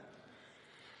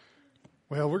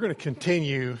Well, we're going to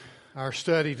continue our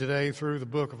study today through the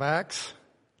book of Acts.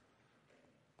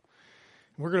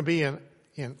 We're going to be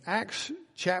in Acts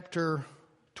chapter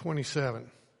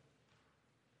 27.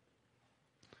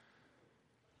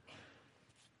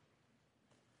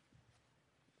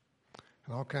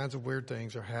 And all kinds of weird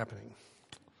things are happening.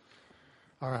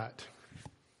 All right.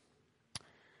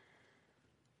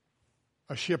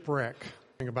 A shipwreck.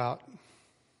 About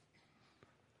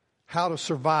how to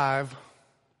survive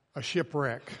a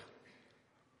shipwreck.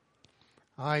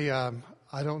 I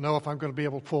don't know if I'm going to be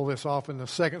able to pull this off in the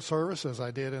second service as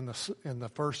I did in the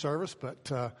first service,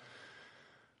 but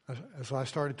as I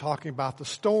started talking about the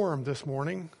storm this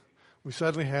morning, we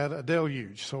suddenly had a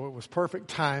deluge, so it was perfect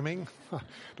timing.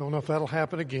 Don't know if that'll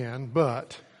happen again,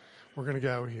 but we're going to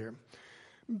go here.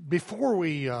 Before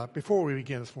we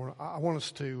begin this morning, I want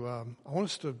us to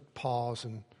pause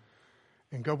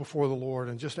and go before the Lord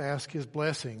and just ask His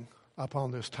blessing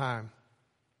upon this time.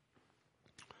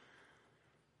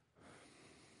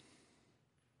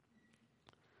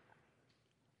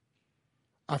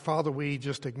 Our Father, we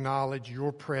just acknowledge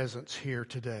Your presence here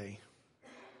today.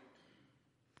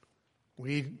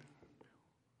 We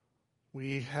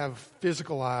have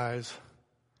physical eyes,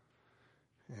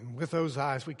 and with those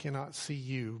eyes we cannot see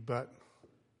You, but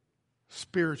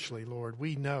spiritually, Lord,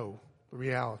 we know the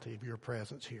reality of Your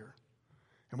presence here.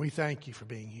 And we thank You for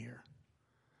being here.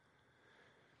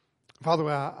 Father,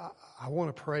 I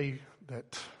want to pray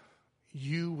that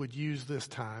You would use this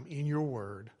time in Your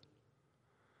Word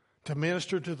to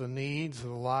minister to the needs of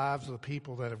the lives of the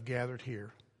people that have gathered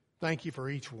here. Thank You for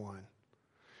each one.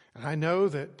 And I know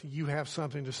that You have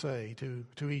something to say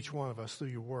to each one of us through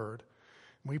Your Word.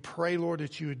 We pray, Lord,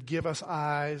 that You would give us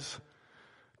eyes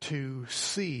to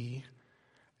see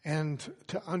and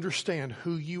to understand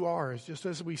who You are, just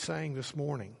as we sang this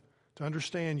morning, to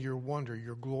understand Your wonder,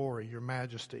 Your glory, Your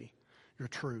majesty, Your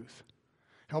truth.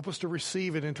 Help us to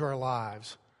receive it into our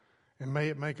lives, and may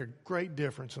it make a great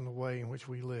difference in the way in which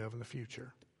we live in the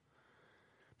future.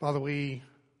 Father, we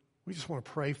just want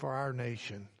to pray for our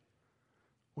nation.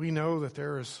 We know that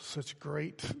there is such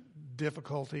great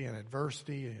difficulty and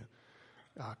adversity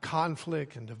and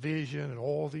conflict and division and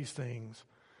all these things.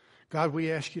 God,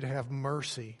 we ask You to have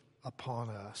mercy upon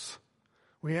us.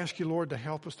 We ask You, Lord, to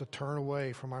help us to turn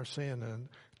away from our sin and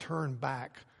turn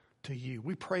back to You.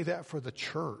 We pray that for the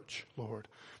church, Lord.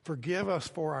 Forgive us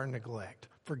for our neglect.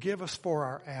 Forgive us for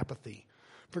our apathy.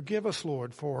 Forgive us,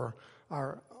 Lord, for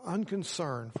our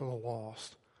unconcern for the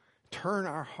lost. Turn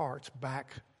our hearts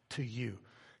back to You.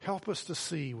 Help us to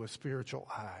see with spiritual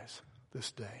eyes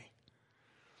this day.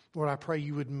 Lord, I pray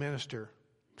You would minister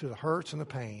to the hurts and the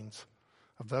pains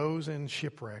of those in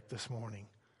shipwreck this morning.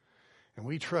 And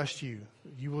we trust You.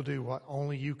 You will do what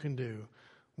only You can do.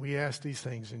 We ask these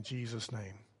things in Jesus'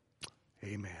 name.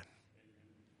 Amen.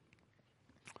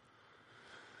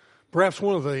 Perhaps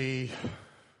one of the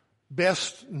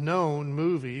best known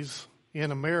movies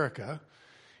in America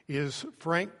is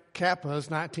Frank Capra's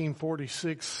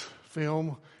 1946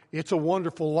 film, It's a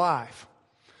Wonderful Life.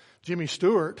 Jimmy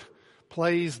Stewart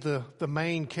plays the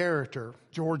main character,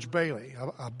 George Bailey,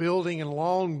 a building and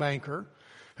loan banker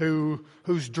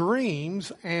whose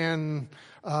dreams and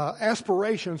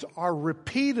aspirations are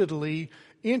repeatedly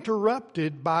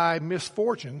interrupted by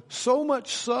misfortune, so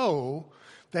much so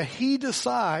that he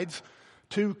decides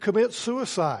to commit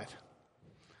suicide.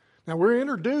 Now, we're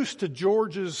introduced to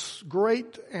George's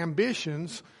great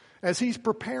ambitions as he's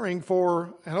preparing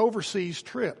for an overseas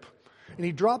trip. And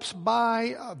he drops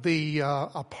by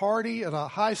a party at a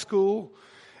high school,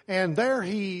 and there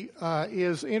he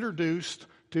is introduced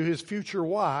to his future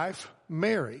wife,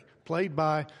 Mary, played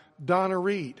by Donna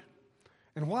Reed.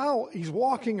 And while he's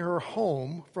walking her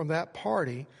home from that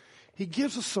party, he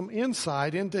gives us some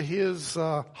insight into his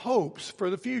hopes for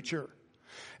the future.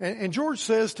 And George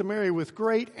says to Mary with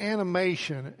great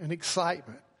animation and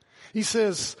excitement, he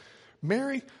says,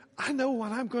 "Mary, I know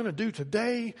what I'm going to do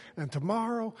today and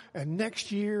tomorrow and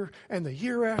next year and the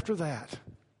year after that.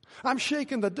 I'm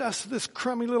shaking the dust of this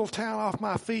crummy little town off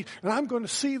my feet, and I'm going to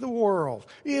see the world,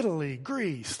 Italy,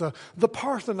 Greece, the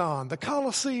Parthenon, the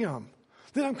Colosseum.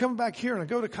 Then I'm coming back here and I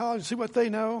go to college and see what they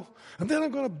know. And then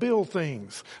I'm going to build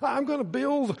things. I'm going to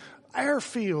build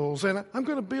airfields, and I'm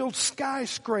going to build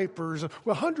skyscrapers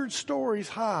 100 stories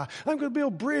high. I'm going to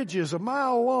build bridges a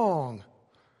mile long."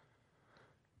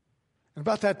 And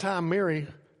about that time, Mary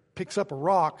picks up a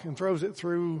rock and throws it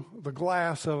through the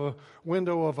glass of a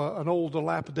window of an old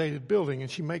dilapidated building,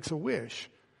 and she makes a wish.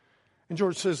 And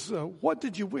George says, "What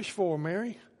did you wish for,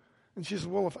 Mary?" And she says,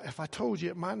 "Well, if I told you,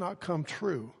 it might not come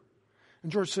true."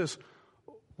 And George says,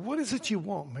 "What is it you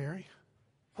want, Mary?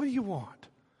 What do you want?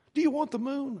 Do you want the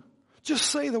moon? Just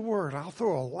say the word. I'll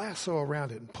throw a lasso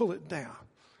around it and pull it down.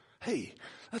 Hey,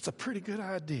 that's a pretty good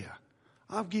idea.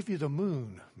 I'll give you the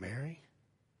moon, Mary.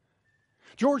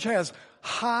 George has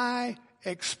high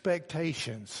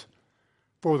expectations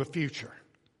for the future.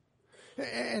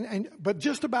 But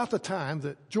just about the time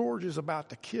that George is about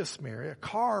to kiss Mary, a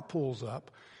car pulls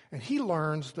up and he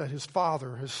learns that his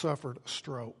father has suffered a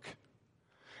stroke.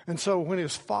 And so when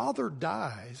his father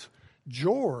dies,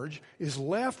 George is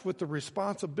left with the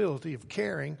responsibility of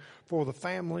caring for the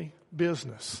family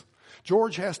business.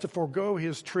 George has to forego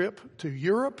his trip to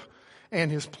Europe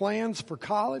and his plans for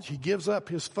college. He gives up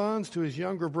his funds to his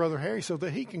younger brother Harry so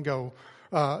that he can go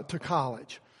to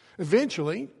college.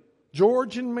 Eventually,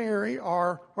 George and Mary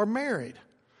are married.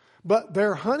 But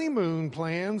their honeymoon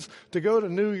plans to go to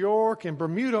New York and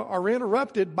Bermuda are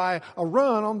interrupted by a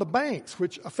run on the banks,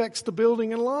 which affects the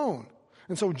building and loan.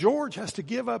 And so George has to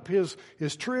give up his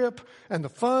trip and the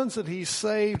funds that he's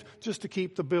saved just to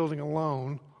keep the building and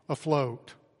loan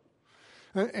afloat.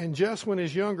 And just when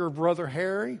his younger brother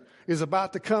Harry is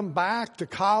about to come back to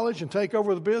college and take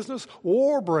over the business,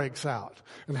 war breaks out.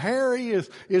 And Harry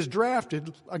is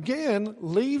drafted, again,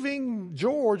 leaving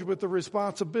George with the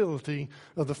responsibility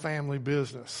of the family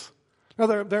business. Now,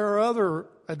 there are other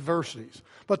adversities.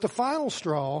 But the final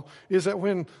straw is that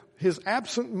when his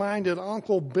absent-minded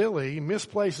Uncle Billy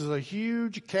misplaces a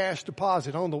huge cash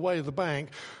deposit on the way to the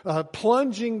bank,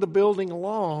 plunging the building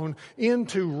loan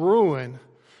into ruin,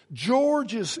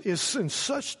 George is in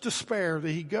such despair that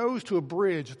he goes to a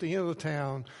bridge at the end of the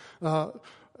town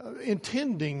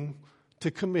intending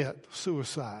to commit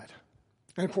suicide.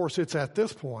 And of course, it's at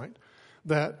this point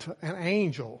that an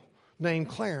angel named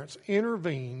Clarence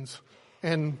intervenes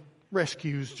and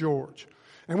rescues George.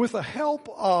 And with the help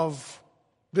of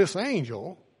this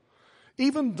angel,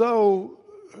 even though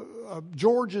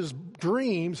George's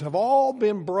dreams have all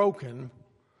been broken,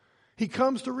 he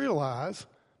comes to realize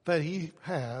that he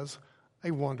has a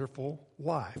wonderful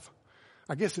life.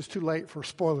 I guess it's too late for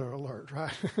spoiler alert,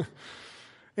 right?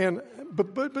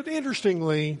 But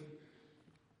interestingly,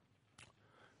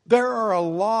 there are a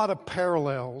lot of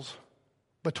parallels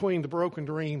between the broken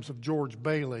dreams of George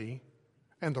Bailey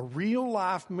and the real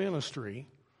life ministry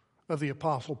of the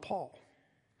Apostle Paul.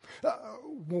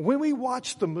 When we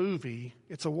watch the movie,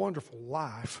 It's a Wonderful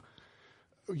Life,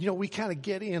 we kind of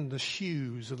get in the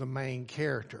shoes of the main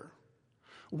character.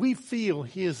 We feel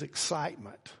his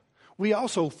excitement. We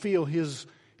also feel his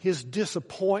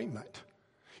disappointment.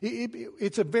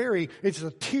 It's a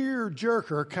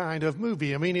tear-jerker kind of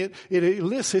movie. I mean, it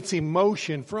elicits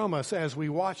emotion from us as we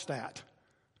watch that.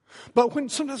 But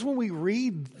sometimes when we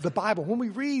read the Bible, when we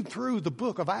read through the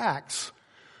book of Acts,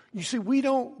 you see, we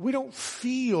don't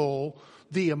feel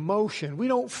the emotion. We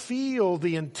don't feel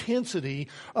the intensity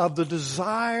of the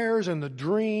desires and the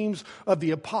dreams of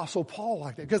the Apostle Paul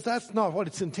like that, because that's not what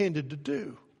it's intended to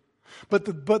do.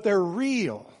 But they're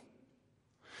real.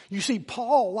 You see,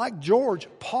 Paul, like George,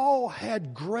 Paul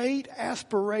had great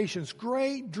aspirations,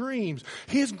 great dreams.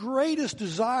 His greatest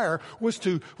desire was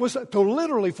to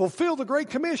literally fulfill the Great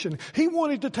Commission. He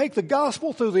wanted to take the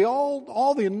gospel through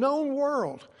all the known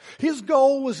world. His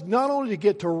goal was not only to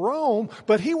get to Rome,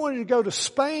 but he wanted to go to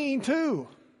Spain too.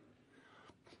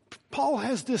 Paul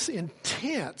has this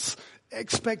intense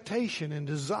expectation and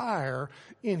desire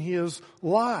in his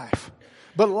life.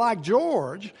 But like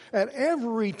George, at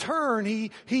every turn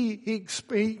he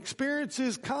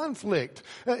experiences conflict.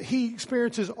 He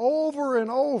experiences over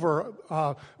and over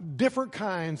different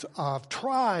kinds of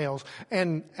trials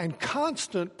and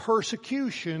constant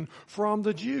persecution from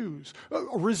the Jews.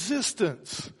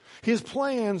 Resistance. His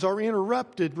plans are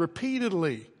interrupted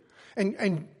repeatedly.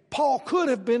 And Paul could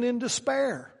have been in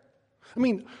despair.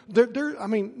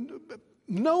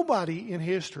 Nobody in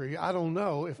history, I don't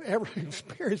know, if ever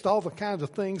experienced all the kinds of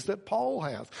things that Paul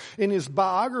has. In his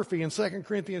biography in 2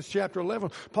 Corinthians chapter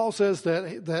 11, Paul says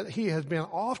that he has been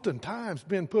oftentimes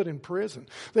been put in prison,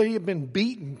 that he had been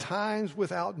beaten times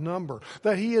without number,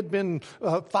 that he had been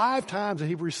 5 times that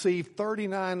he received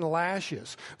 39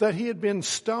 lashes, that he had been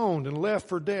stoned and left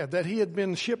for dead, that he had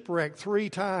been shipwrecked 3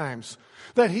 times,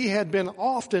 that he had been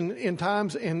often in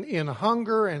times in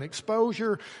hunger and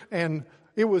exposure, and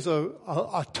it was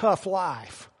a tough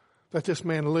life that this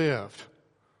man lived.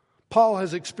 Paul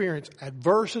has experienced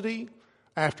adversity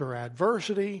after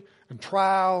adversity and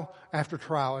trial after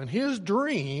trial. And his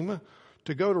dream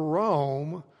to go to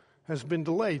Rome has been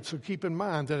delayed. So keep in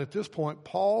mind that at this point,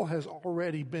 Paul has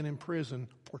already been in prison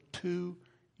for 2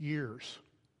 years.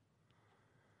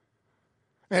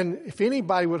 And if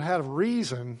anybody would have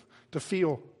reason to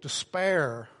feel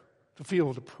despair, to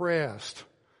feel depressed,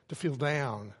 to feel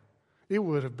down, it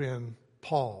would have been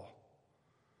Paul.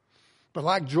 But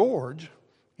like George,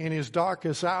 in his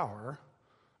darkest hour,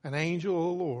 an angel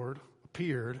of the Lord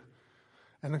appeared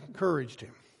and encouraged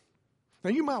him.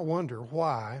 Now you might wonder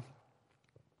why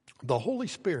the Holy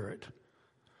Spirit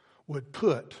would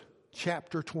put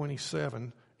chapter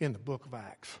 27 in the book of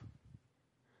Acts.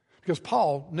 Because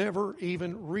Paul never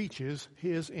even reaches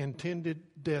his intended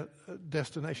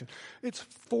destination. It's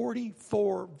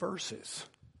 44 verses.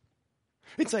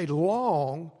 It's a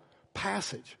long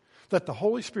passage that the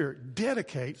Holy Spirit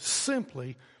dedicates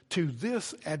simply to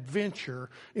this adventure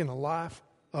in the life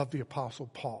of the Apostle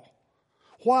Paul.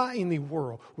 Why in the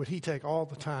world would he take all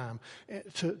the time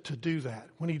to do that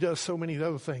when he does so many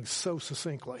other things so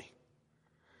succinctly?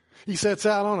 He sets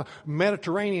out on a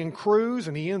Mediterranean cruise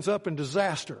and he ends up in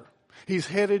disaster. He's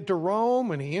headed to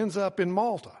Rome and he ends up in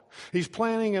Malta. He's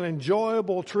planning an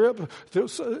enjoyable trip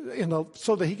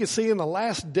so that he can see in the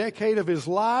last decade of his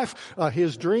life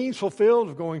his dreams fulfilled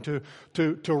of going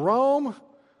to Rome,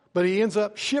 but he ends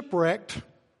up shipwrecked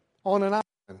on an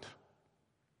island.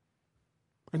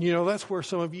 And you know, that's where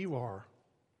some of you are.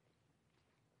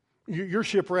 Your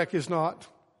shipwreck is not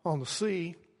on the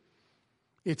sea,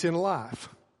 it's in life.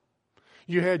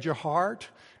 You had your heart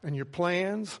and your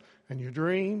plans and your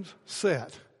dreams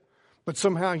set, but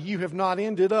somehow you have not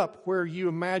ended up where you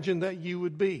imagined that you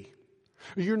would be.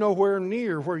 You're nowhere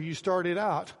near where you started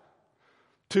out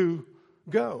to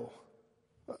go.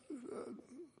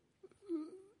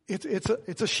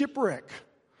 It's a shipwreck.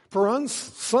 For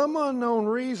some unknown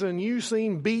reason, you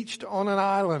seem beached on an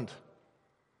island,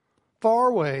 far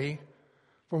away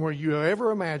from where you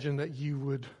ever imagined that you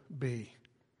would be.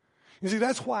 You see,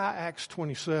 that's why Acts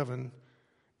 27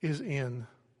 is in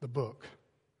the book.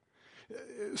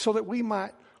 So that we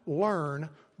might learn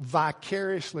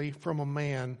vicariously from a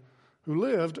man who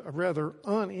lived a rather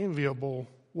unenviable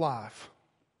life.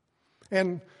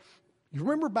 And you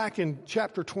remember back in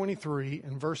chapter 23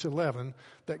 and verse 11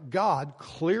 that God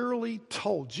clearly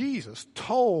Jesus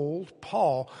told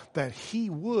Paul that he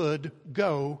would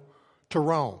go to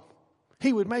Rome.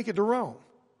 He would make it to Rome.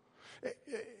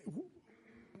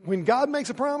 When God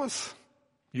makes a promise,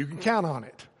 you can count on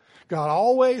it. God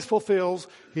always fulfills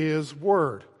His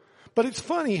word. But it's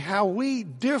funny how we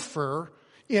differ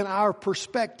in our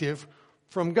perspective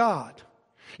from God.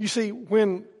 You see,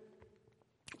 when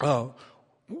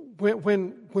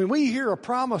we hear a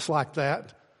promise like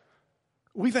that,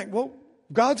 we think, well,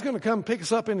 God's going to come pick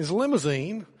us up in His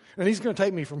limousine and He's going to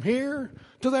take me from here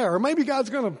to there. Or maybe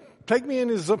God's going to take me in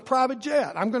His private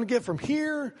jet. I'm going to get from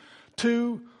here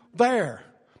to there.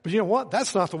 But you know what?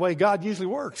 That's not the way God usually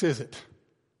works, is it?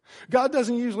 God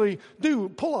doesn't usually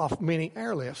pull off many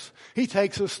airlifts. He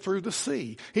takes us through the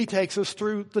sea. He takes us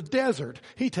through the desert.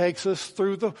 He takes us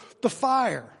through the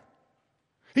fire.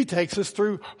 He takes us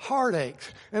through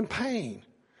heartaches and pain.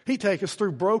 He takes us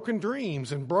through broken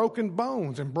dreams and broken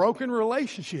bones and broken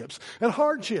relationships and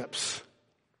hardships.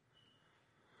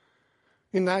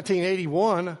 In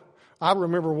 1981, I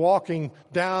remember walking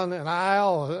down an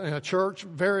aisle in a church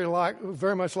very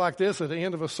much like this at the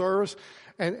end of a service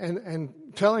and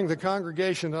telling the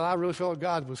congregation that I really felt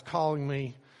God was calling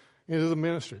me into the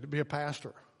ministry to be a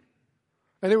pastor.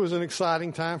 And it was an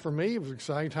exciting time for me. It was an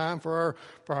exciting time for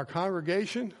our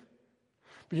congregation.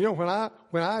 But you know,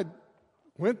 when I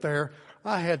went there,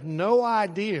 I had no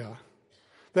idea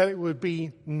that it would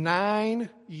be 9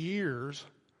 years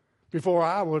before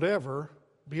I would ever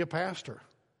be a pastor.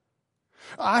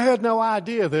 I had no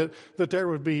idea that there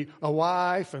would be a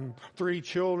wife and 3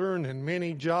 children and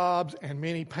many jobs and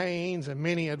many pains and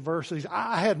many adversities.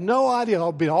 I had no idea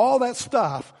there'd be all that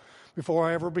stuff before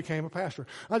I ever became a pastor.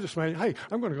 I just imagined, hey,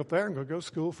 I'm going to go up there, I'm going to go to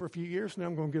school for a few years, and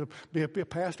then I'm going to be a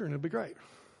pastor, and it'll be great.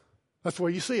 That's the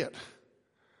way you see it.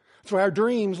 That's the way our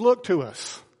dreams look to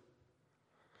us.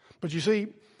 But you see,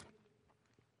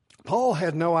 Paul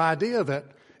had no idea that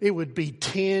it would be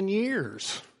 10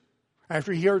 years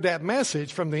after he heard that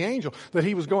message from the angel that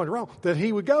he was going to Rome, that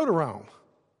he would go to Rome.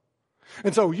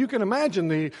 And so you can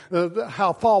imagine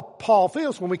how Paul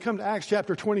feels when we come to Acts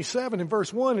chapter 27 and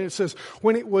verse 1, and it says,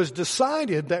 when it was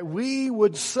decided that we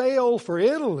would sail for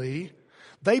Italy,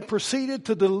 they proceeded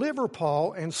to deliver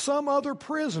Paul and some other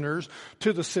prisoners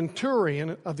to the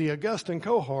centurion of the Augustan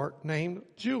cohort named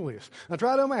Julius. Now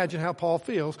try to imagine how Paul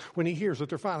feels when he hears that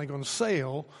they're finally going to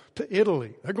sail to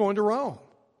Italy. They're going to Rome.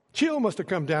 Chill must have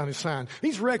come down his sign.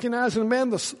 He's recognizing, man,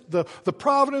 the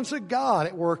providence of God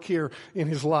at work here in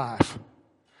his life.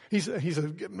 He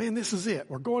said, man, this is it.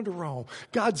 We're going to Rome.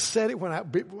 God said it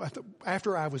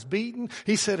after I was beaten.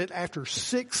 He said it after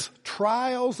 6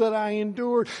 trials that I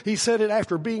endured. He said it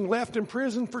after being left in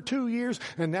prison for 2 years.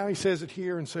 And now he says it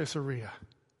here in Caesarea.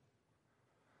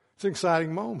 It's an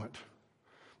exciting moment.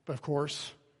 But of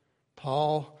course,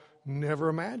 Paul never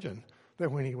imagined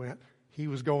that when he went, he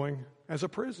was going as a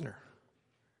prisoner.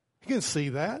 You can see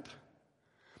that.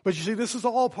 But you see, this is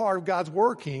all part of God's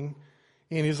working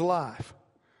in his life.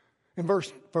 And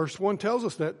verse 1 tells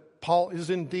us that Paul is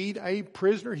indeed a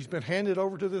prisoner. He's been handed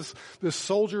over to this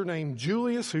soldier named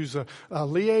Julius, who's a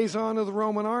liaison of the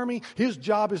Roman army. His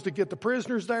job is to get the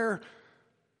prisoners there.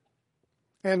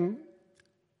 And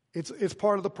it's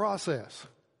part of the process.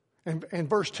 And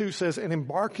verse 2 says, and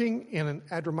embarking in an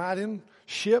Adramyttian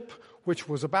ship, which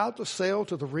was about to sail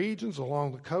to the regions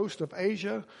along the coast of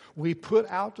Asia, we put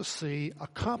out to sea,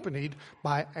 accompanied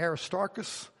by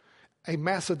Aristarchus, a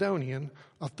Macedonian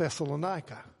of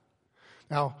Thessalonica.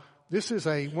 Now, this is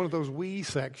one of those we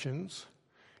sections.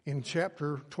 In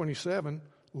chapter 27,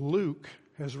 Luke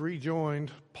has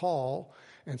rejoined Paul,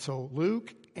 and so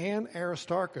Luke and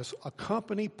Aristarchus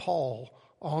accompany Paul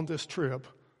on this trip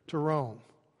to Rome.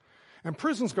 And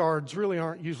prison guards really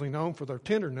aren't usually known for their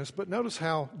tenderness, but notice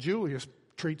how Julius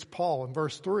treats Paul in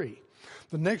verse 3.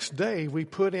 The next day we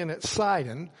put in at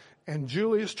Sidon, and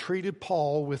Julius treated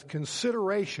Paul with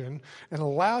consideration and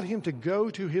allowed him to go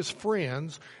to his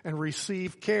friends and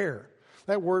receive care.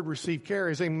 That word receive care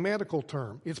is a medical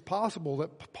term. It's possible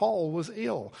that Paul was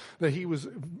ill, that he was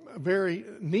very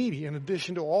needy in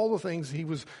addition to all the things he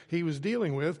was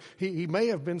dealing with. He may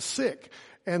have been sick.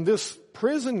 And this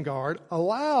prison guard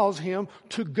allows him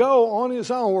to go on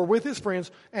his own or with his friends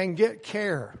and get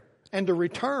care and to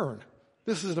return.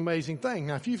 This is an amazing thing.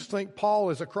 Now, if you think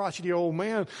Paul is a crotchety old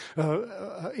man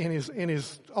in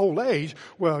his old age,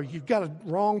 well, you've got a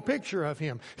wrong picture of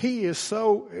him. He is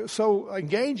so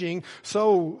engaging,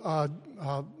 so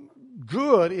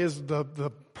good is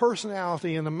the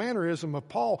personality and the mannerism of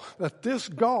Paul that this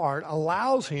guard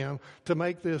allows him to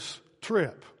make this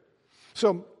trip.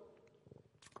 So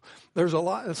there's a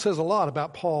lot. It says a lot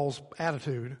about Paul's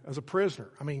attitude as a prisoner.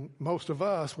 I mean, most of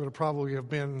us would have probably have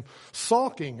been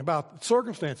sulking about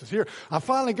circumstances. Here, I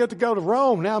finally get to go to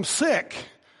Rome. Now I'm sick.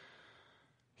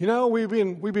 You know, we've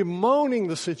been moaning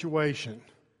the situation.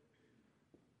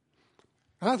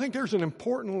 And I think there's an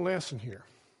important lesson here,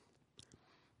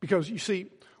 because you see,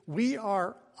 we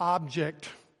are object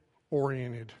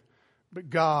oriented, but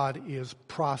God is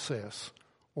process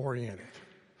oriented.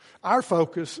 Our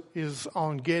focus is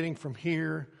on getting from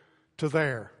here to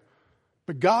there.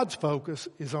 But God's focus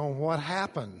is on what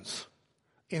happens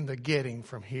in the getting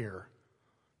from here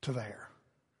to there.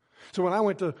 So when I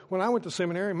went to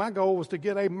seminary, my goal was to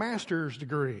get a master's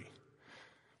degree.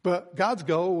 But God's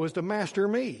goal was to master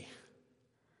me.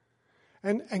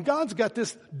 And God's got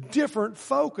this different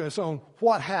focus on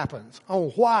what happens, on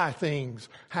why things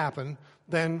happen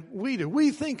than we do. We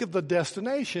think of the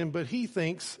destination, but He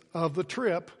thinks of the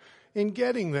trip in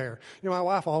getting there. You know, my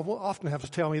wife often has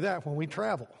to tell me that when we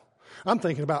travel. I'm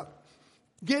thinking about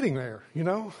getting there, you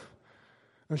know.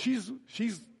 And she's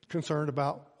concerned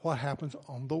about what happens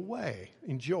on the way,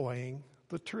 enjoying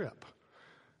the trip.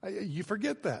 You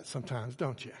forget that sometimes,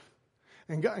 don't you?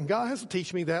 And God has to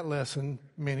teach me that lesson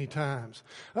many times.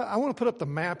 I want to put up the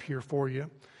map here for you,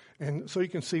 and so you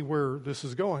can see where this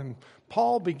is going.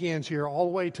 Paul begins here all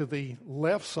the way to the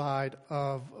left side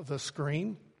of the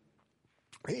screen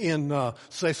in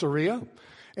Caesarea.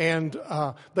 And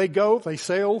they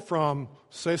sail from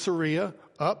Caesarea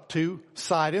up to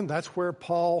Sidon. That's where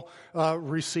Paul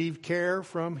received care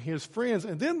from his friends.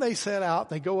 And then they set out.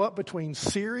 They go up between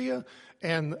Syria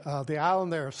and the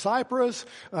island there of Cyprus.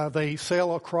 They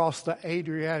sail across the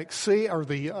Adriatic Sea, or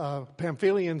the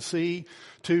Pamphylian Sea,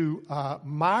 to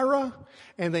Myra.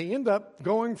 And they end up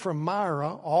going from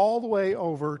Myra all the way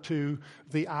over to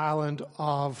the island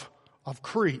of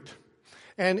Crete.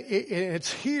 And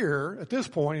it's here, at this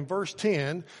point, in verse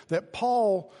 10, that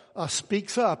Paul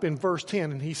speaks up in verse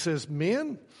 10. And he says,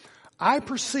 "Men, I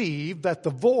perceive that the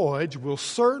voyage will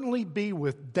certainly be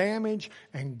with damage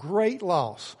and great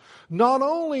loss, not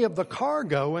only of the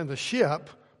cargo and the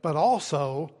ship, but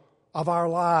also of our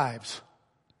lives."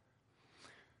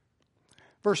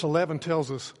 Verse 11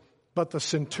 tells us, "But the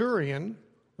centurion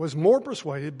was more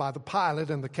persuaded by the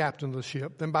pilot and the captain of the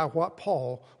ship than by what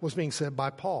Paul was being said by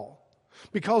Paul.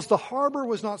 Because the harbor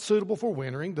was not suitable for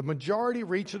wintering, the majority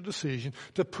reached a decision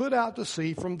to put out to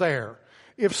sea from there,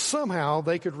 if somehow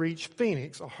they could reach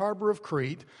Phoenix, a harbor of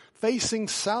Crete, facing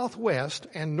southwest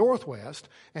and northwest,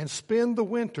 and spend the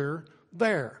winter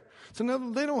there." So now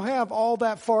they don't have all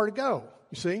that far to go,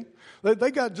 you see. They're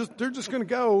just going to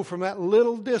go from that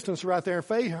little distance right there in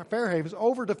Fair Havens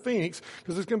over to Phoenix,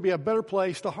 because it's going to be a better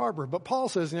place to harbor. But Paul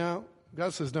says,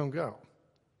 God says don't go.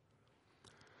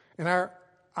 And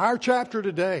our chapter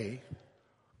today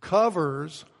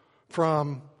covers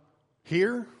from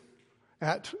here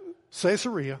at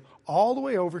Caesarea, all the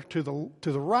way over to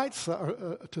the right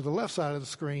side, to the left side of the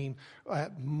screen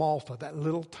at Malta, that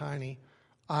little tiny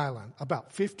island,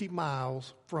 about 50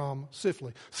 miles from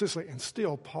Sicily. And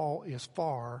still Paul is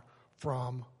far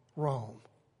from Rome.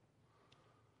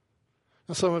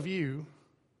 Now, some of you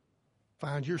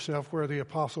find yourself where the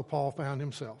Apostle Paul found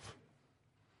himself,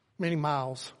 many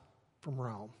miles from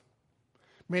Rome,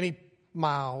 many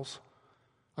miles,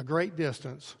 a great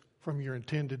distance from your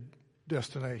intended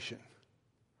destination.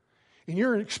 In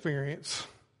your experience,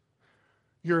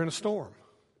 you're in a storm.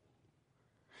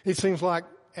 It seems like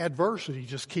adversity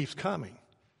just keeps coming.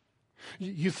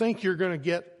 You think you're going to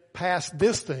get past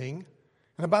this thing,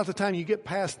 and about the time you get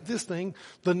past this thing,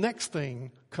 the next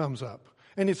thing comes up.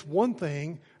 And it's one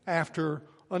thing after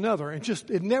another. And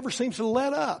it never seems to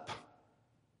let up.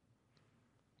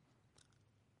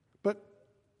 But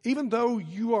even though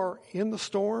you are in the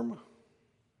storm,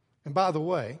 and by the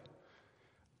way,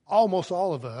 almost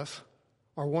all of us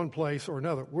are one place or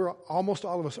another. Almost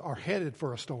all of us are headed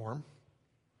for a storm.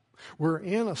 We're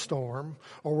in a storm,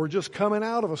 or we're just coming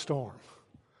out of a storm.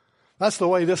 That's the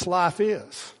way this life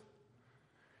is.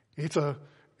 It's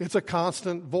a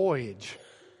constant voyage,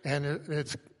 and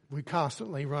we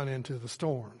constantly run into the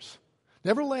storms.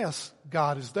 Nevertheless,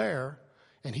 God is there,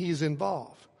 and He's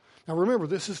involved. Now remember,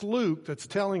 this is Luke that's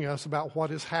telling us about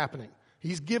what is happening.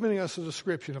 He's giving us a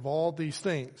description of all these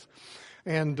things.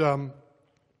 And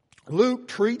Luke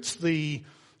treats the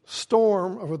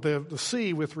storm of the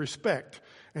sea with respect.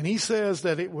 And he says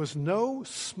that it was no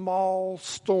small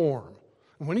storm.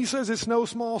 And when he says it's no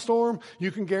small storm, you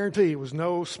can guarantee it was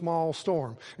no small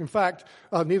storm. In fact,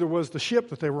 neither was the ship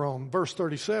that they were on. Verse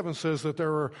 37 says that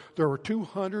there were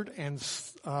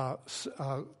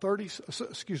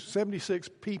 76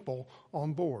 people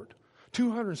on board.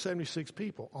 276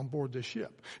 people on board this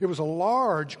ship. It was a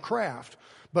large craft,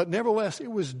 but nevertheless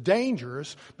it was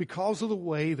dangerous because of the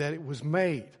way that it was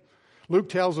made. Luke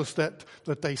tells us that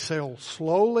they sailed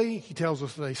slowly. He tells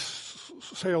us that they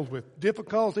sailed with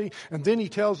difficulty. And then he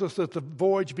tells us that the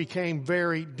voyage became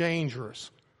very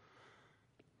dangerous.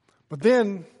 But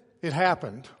then it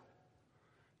happened,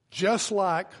 just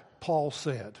like Paul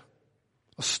said.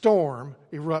 A storm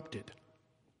erupted.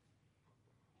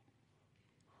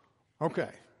 Okay,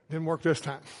 didn't work this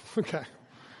time. Okay,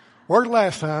 worked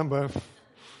last time, but...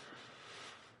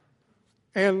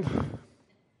 And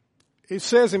it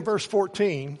says in verse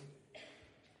 14,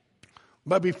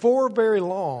 but before very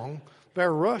long,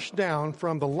 there rushed down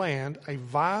from the land a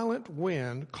violent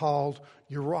wind called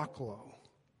Euroclo.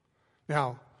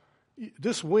 Now,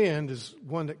 this wind is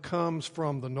one that comes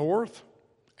from the north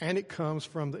and it comes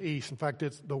from the east. In fact,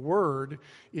 the word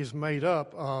is made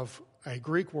up of a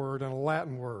Greek word and a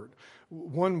Latin word.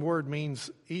 One word means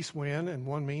east wind and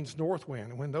one means north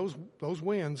wind. And when those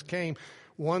winds came,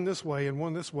 one this way and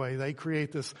one this way, they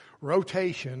create this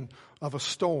rotation of a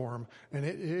storm, and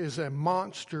it is a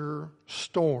monster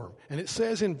storm. And it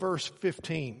says in verse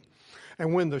 15,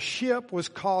 and when the ship was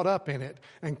caught up in it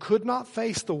and could not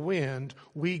face the wind,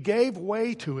 we gave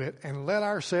way to it and let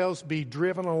ourselves be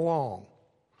driven along.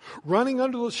 Running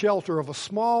under the shelter of a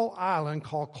small island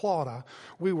called Clauda,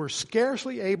 we were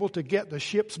scarcely able to get the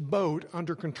ship's boat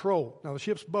under control. Now, the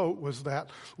ship's boat was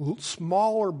that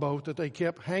smaller boat that they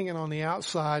kept hanging on the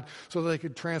outside so they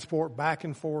could transport back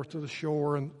and forth to the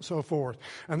shore and so forth.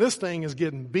 And this thing is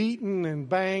getting beaten and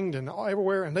banged and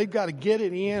everywhere, and they've got to get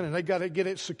it in and they've got to get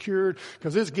it secured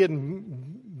because it's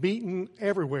getting beaten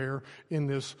everywhere in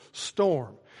this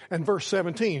storm. And verse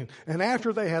 17, and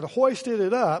after they had hoisted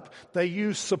it up, they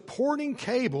used supporting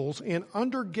cables in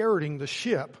undergirding the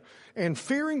ship, and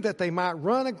fearing that they might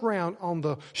run aground on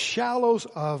the shallows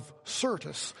of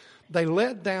Syrtis, they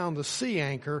let down the sea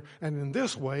anchor, and in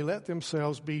this way let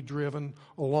themselves be driven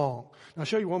along. Now I'll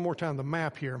show you one more time the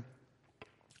map here.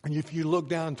 And if you look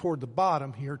down toward the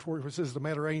bottom here, toward where it says the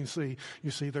Mediterranean Sea,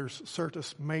 you see there's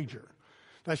Syrtis Major.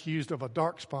 That's used of a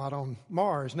dark spot on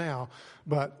Mars now,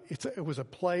 but it was a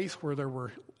place where there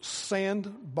were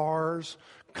sandbars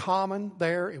common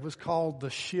there. It was called the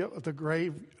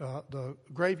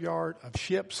graveyard of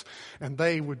ships, and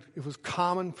it was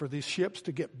common for these ships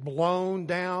to get blown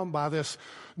down by this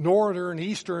northern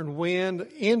eastern wind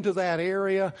into that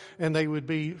area, and they would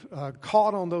be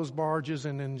caught on those barges,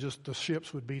 and then just the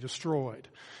ships would be destroyed.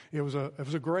 It was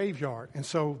a graveyard. And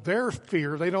so their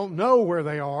fear, they don't know where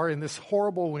they are in this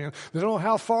horrible wind. They don't know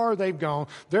how far they've gone.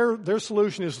 Their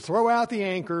solution is to throw out the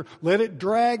anchor, let it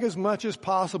drag as much as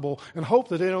possible, and hope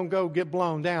that they don't get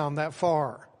blown down that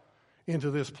far into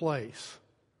this place.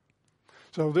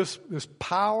 So this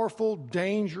powerful,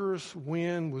 dangerous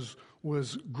wind was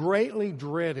was greatly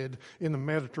dreaded in the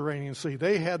Mediterranean Sea.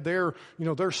 They had their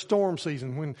storm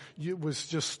season when it was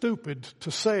just stupid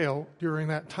to sail during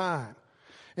that time.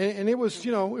 And it was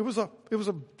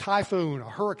a typhoon, a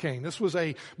hurricane. This was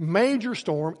a major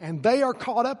storm, and they are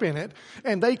caught up in it,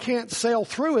 and they can't sail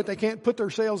through it. They can't put their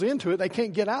sails into it. They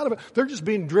can't get out of it. They're just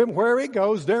being driven wherever it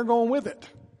goes. They're going with it.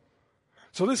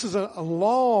 So this is a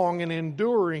long and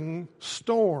enduring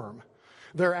storm.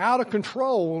 They're out of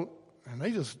control, and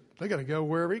they got to go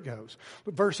wherever it goes.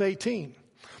 But verse 18.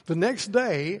 The next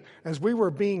day, as we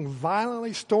were being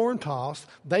violently storm-tossed,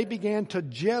 they began to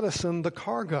jettison the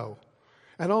cargo.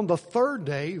 And on the third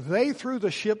day, they threw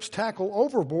the ship's tackle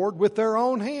overboard with their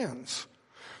own hands.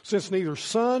 Since neither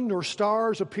sun nor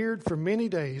stars appeared for many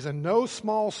days, and no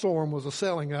small storm was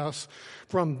assailing us,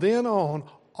 from then on,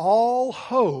 all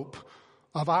hope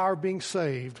of our being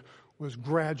saved was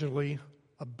gradually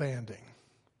abandoning.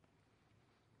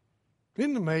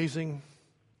 Isn't it amazing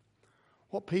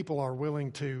what people are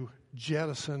willing to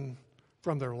jettison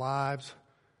from their lives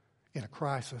in a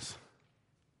crisis?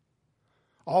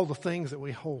 All the things that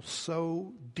we hold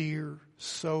so dear,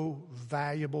 so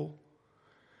valuable,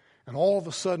 and all of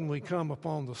a sudden we come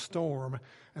upon the storm,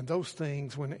 and those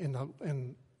things, when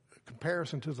in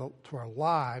comparison to our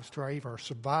lives, to our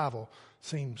survival,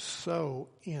 seem so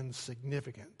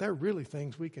insignificant. They're really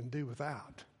things we can do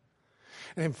without.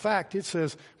 And in fact,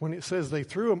 when it says they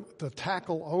threw the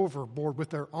tackle overboard with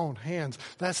their own hands,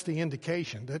 that's the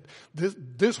indication that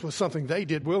this was something they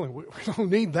did willingly. We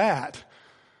don't need that.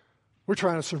 We're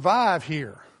trying to survive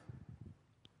here.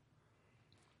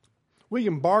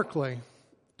 William Barclay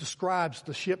describes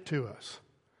the ship to us.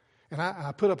 And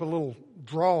I put up a little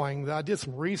drawing. I did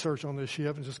some research on this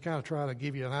ship and just kind of try to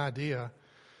give you an idea.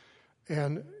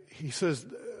 And he says,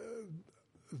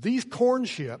 these grain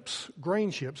ships,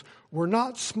 were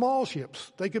not small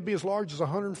ships. They could be as large as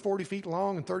 140 feet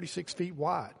long and 36 feet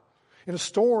wide. In a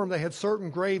storm, they had certain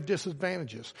grave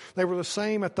disadvantages. They were the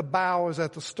same at the bow as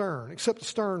at the stern, except the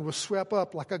stern was swept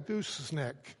up like a goose's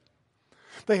neck.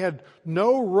 They had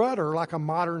no rudder like a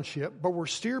modern ship, but were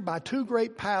steered by two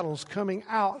great paddles coming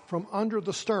out from under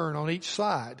the stern on each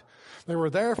side. They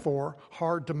were therefore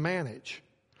hard to manage.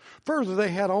 Further, they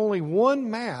had only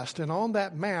one mast, and on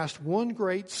that mast one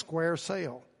great square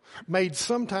sail, made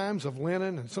sometimes of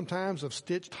linen and sometimes of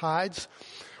stitched hides.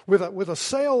 With a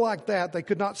sail like that, they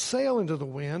could not sail into the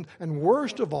wind, and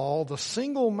worst of all, the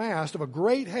single mast of a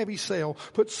great heavy sail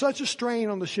put such a strain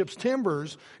on the ship's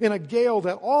timbers in a gale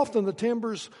that often the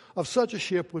timbers of such a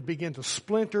ship would begin to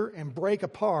splinter and break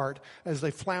apart as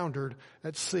they floundered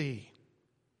at sea.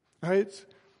 Now,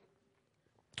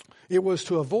 it was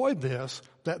to avoid this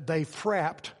that they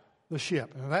frapped the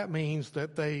ship. And that means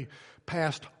that they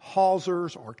passed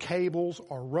hawsers or cables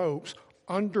or ropes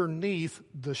underneath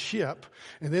the ship,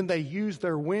 and then they used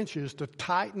their winches to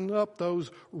tighten up those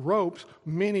ropes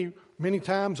many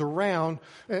times around,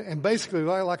 and basically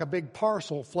they're like a big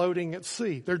parcel floating at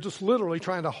sea. They're just literally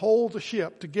trying to hold the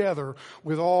ship together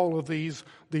with all of these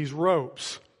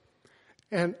ropes.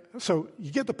 And so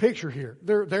you get the picture here.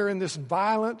 They're in this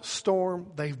violent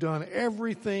storm. They've done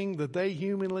everything that they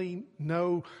humanly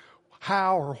know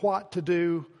how or what to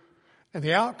do. And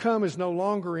the outcome is no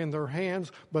longer in their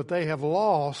hands, but they have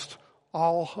lost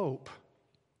all hope.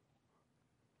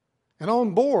 And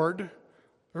on board,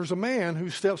 there's a man who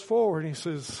steps forward and he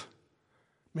says,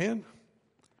 "Men,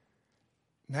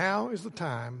 now is the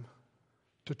time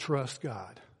to trust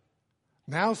God.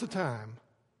 Now's the time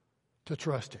to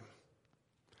trust Him."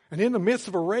 And in the midst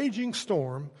of a raging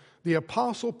storm, the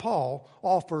Apostle Paul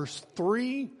offers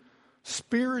 3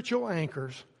 spiritual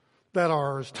anchors that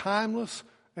are as timeless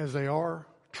as they are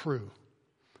true.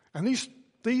 And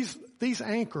these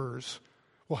anchors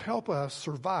will help us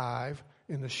survive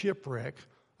in the shipwreck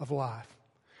of life.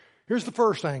 Here's the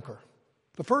first anchor.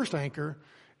 The first anchor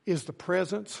is the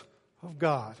presence of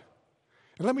God.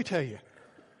 And let me tell you,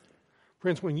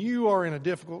 friends, when you are in a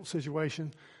difficult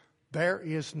situation, there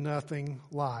is nothing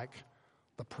like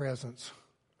the presence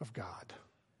of God.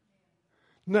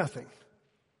 Nothing.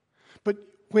 But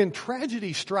when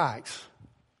tragedy strikes,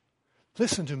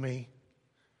 listen to me.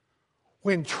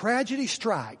 When tragedy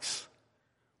strikes,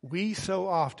 we so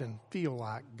often feel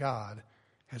like God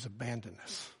has abandoned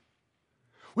us.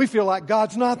 We feel like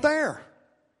God's not there.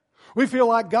 We feel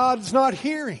like God's not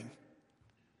hearing.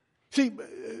 See,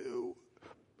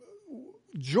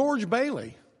 George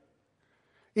Bailey,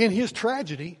 in his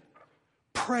tragedy,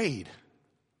 prayed.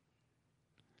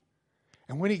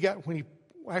 And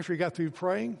after he got through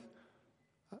praying,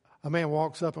 a man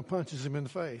walks up and punches him in the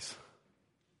face.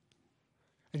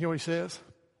 And you know what he says?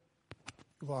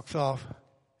 He walks off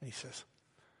and he says,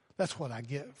 That's what I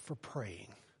get for praying.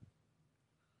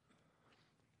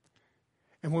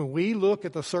 And when we look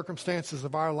at the circumstances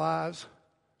of our lives,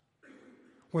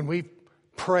 when we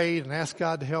prayed and asked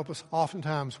God to help us,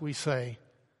 oftentimes we say,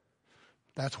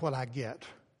 that's what I get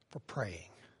for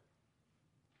praying.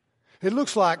 It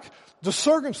looks like the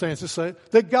circumstances say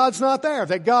that God's not there,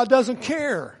 that God doesn't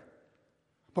care.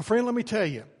 But friend, let me tell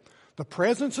you, the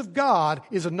presence of God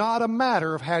is not a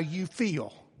matter of how you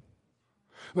feel.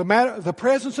 The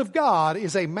presence of God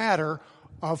is a matter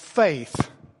of faith.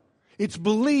 It's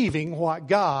believing what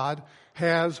God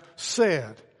has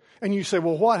said. And you say,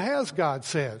 well, what has God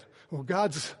said? Well,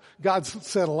 God's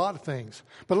said a lot of things.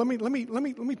 But let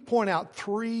me point out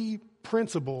three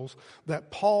principles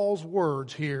that Paul's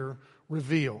words here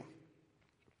reveal.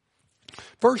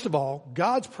 First of all,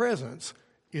 God's presence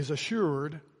is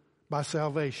assured by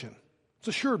salvation. It's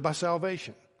assured by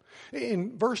salvation.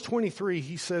 In verse 23,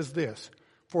 he says this,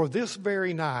 "For this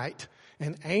very night,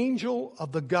 an angel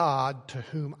of the God to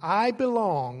whom I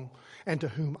belong and to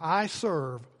whom I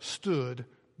serve stood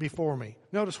before me."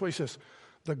 Notice what he says,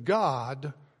 the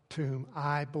God to whom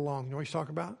I belong. You know what he's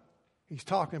talking about? He's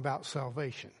talking about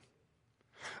salvation.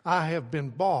 I have been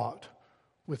bought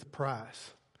with a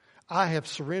price. I have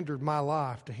surrendered my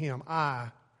life to him.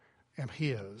 I am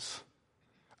his.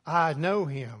 I know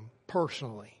him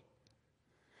personally.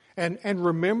 And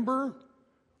remember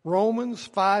Romans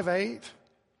 5:8?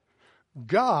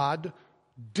 God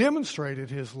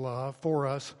demonstrated his love for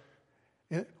us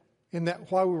in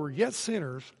that while we were yet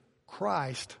sinners,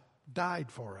 Christ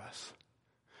died for us.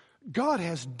 God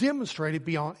has demonstrated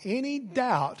beyond any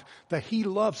doubt that he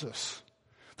loves us,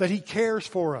 that he cares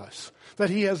for us,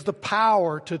 that he has the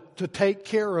power to take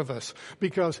care of us,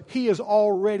 because he has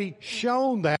already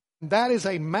shown that. That is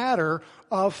a matter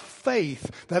of faith.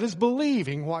 That is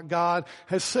believing what God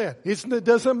has said. It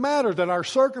doesn't matter that our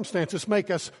circumstances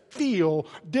make us feel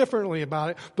differently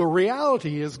about it. The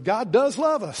reality is God does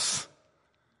love us.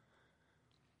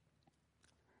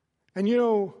 And you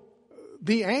know,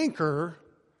 this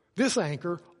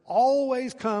anchor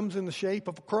always comes in the shape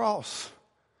of a cross.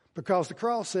 Because the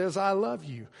cross says, I love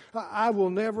you. I will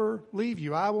never leave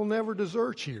you. I will never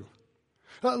desert you.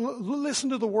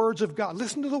 Listen to the words of God.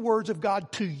 Listen to the words of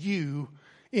God to you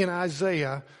in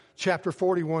Isaiah chapter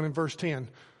 41 and verse 10.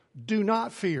 "Do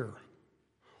not fear,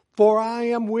 for I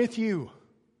am with you.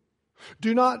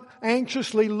 Do not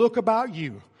anxiously look about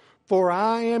you, for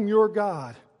I am your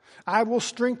God. I will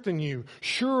strengthen you.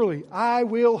 Surely I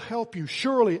will help you.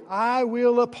 Surely I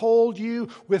will uphold you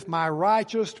with my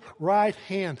righteous right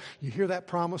hand." You hear that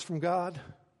promise from God?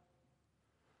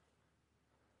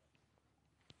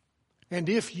 And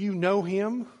if you know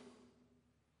him,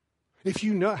 if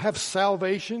you have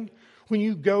salvation, when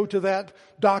you go to that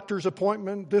doctor's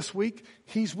appointment this week,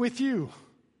 he's with you.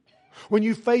 When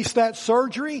you face that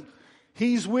surgery,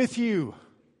 he's with you.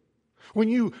 When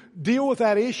you deal with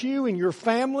that issue in your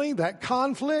family, that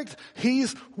conflict,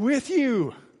 he's with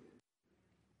you.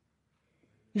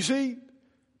 You see,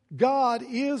 God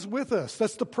is with us.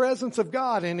 That's the presence of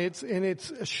God, and it's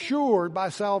assured by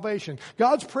salvation.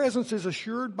 God's presence is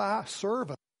assured by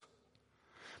service.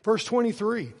 Verse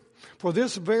 23, "For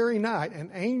this very night,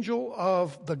 an angel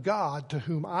of the God to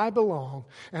whom I belong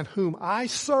and whom I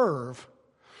serve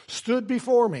stood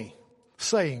before me,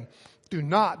 saying, 'Do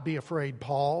not be afraid,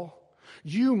 Paul.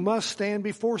 You must stand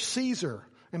before Caesar.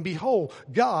 And behold,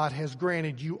 God has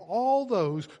granted you all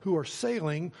those who are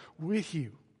sailing with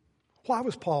you.'" Why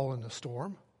was Paul in the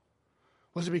storm?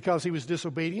 Was it because he was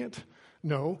disobedient?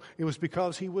 No, it was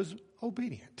because he was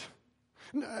obedient.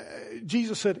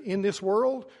 Jesus said, "In this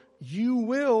world, you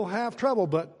will have trouble,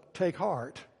 but take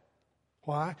heart."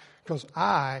 Why? Because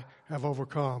I have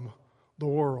overcome the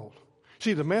world.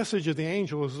 See, the message of the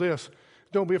angel is this: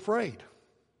 don't be afraid.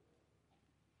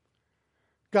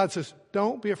 God says,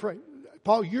 don't be afraid.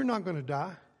 Paul, you're not going to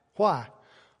die. Why?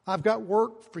 I've got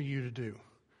work for you to do.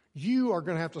 You are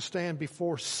going to have to stand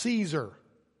before Caesar.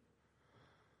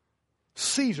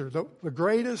 Caesar, the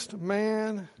greatest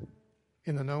man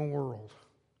in the known world.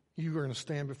 You are going to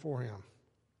stand before him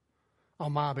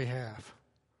on my behalf,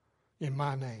 in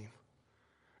my name.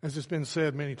 As it's been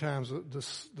said many times,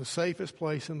 the safest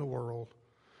place in the world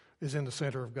is in the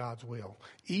center of God's will,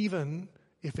 even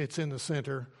if it's in the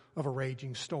center of a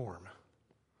raging storm.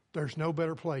 There's no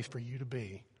better place for you to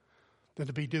be than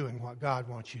to be doing what God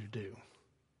wants you to do.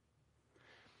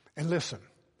 And listen,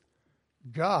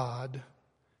 God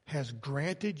has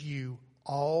granted you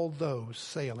all those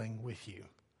sailing with you.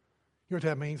 You know what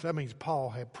that means? That means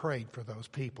Paul had prayed for those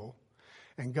people.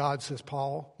 And God says,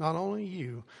 Paul, not only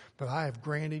you, but I have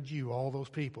granted you all those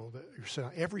people that you're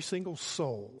sailing. Every single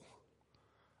soul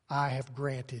I have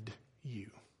granted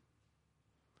you.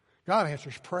 God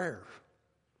answers prayer.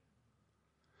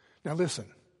 Now listen,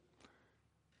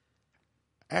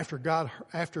 after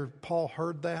Paul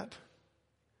heard that,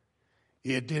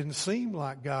 it didn't seem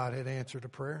like God had answered a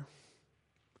prayer.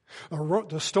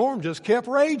 The storm just kept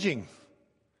raging.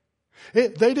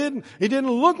 It didn't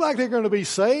look like they were going to be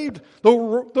saved. The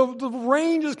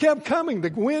rain just kept coming.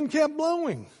 The wind kept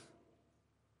blowing.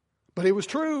 But it was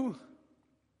true.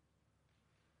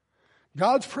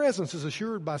 God's presence is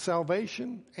assured by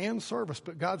salvation and service,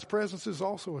 but God's presence is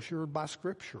also assured by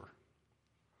Scripture.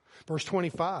 Verse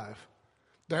 25,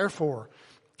 therefore,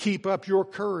 keep up your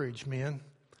courage, men,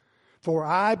 for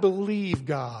I believe,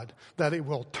 God, that it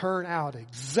will turn out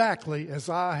exactly as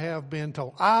I have been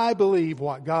told. I believe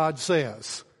what God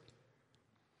says.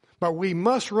 But we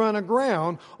must run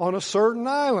aground on a certain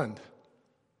island.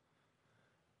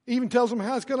 Even tells them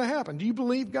how it's going to happen. Do you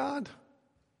believe God?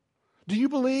 Do you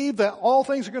believe that all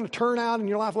things are going to turn out in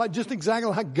your life like just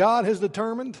exactly like God has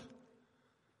determined?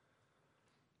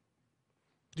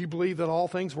 Do you believe that all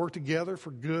things work together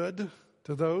for good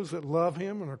to those that love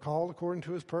Him and are called according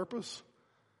to His purpose?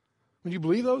 When you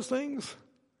believe those things,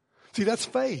 see, that's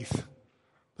faith.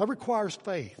 That requires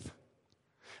faith.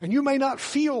 And you may not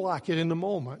feel like it in the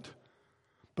moment,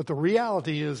 but the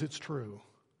reality is it's true.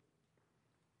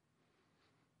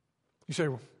 You say,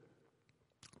 well,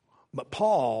 but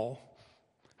Paul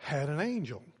had an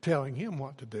angel telling him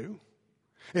what to do.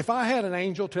 If I had an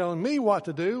angel telling me what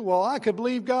to do, well, I could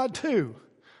believe God too.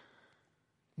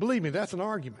 Believe me, that's an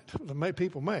argument that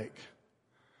people make.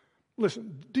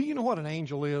 Listen, do you know what an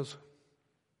angel is?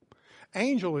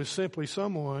 Angel is simply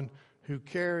someone who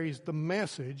carries the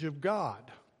message of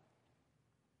God.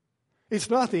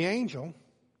 It's not the angel.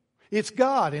 It's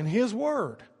God in His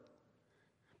Word.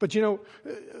 But you know,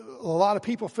 a lot of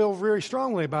people feel very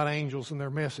strongly about angels and their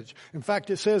message. In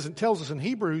fact, it tells us in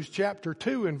Hebrews chapter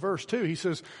 2 and verse 2, he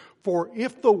says, for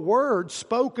if the word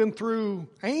spoken through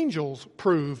angels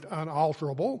proved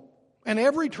unalterable, and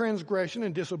every transgression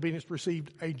and disobedience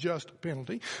received a just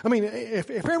penalty. I mean, if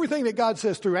everything that God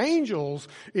says through angels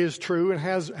is true and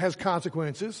has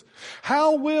consequences,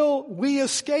 how will we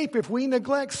escape if we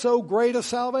neglect so great a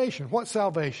salvation? What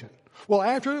salvation? Well,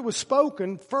 after it was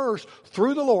spoken first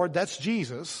through the Lord, that's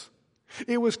Jesus,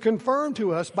 it was confirmed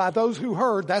to us by those who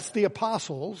heard, that's the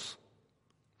apostles.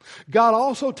 God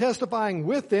also testifying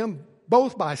with them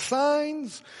both by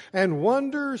signs and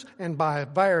wonders and by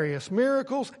various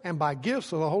miracles and by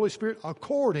gifts of the Holy Spirit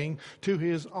according to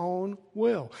His own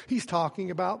will. He's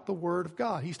talking about the Word of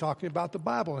God. He's talking about the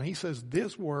Bible. And he says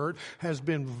this Word has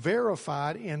been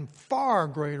verified in far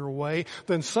greater way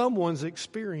than someone's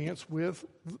experience with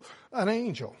an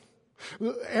angel.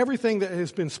 Everything that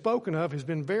has been spoken of has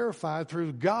been verified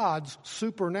through God's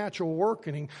supernatural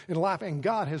working in life. And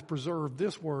God has preserved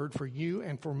this word for you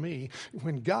and for me.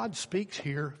 When God speaks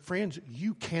here, friends,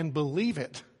 you can believe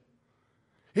it.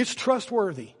 It's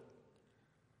trustworthy.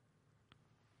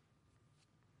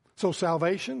 So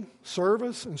salvation,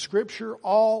 service, and Scripture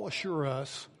all assure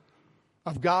us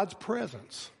of God's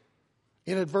presence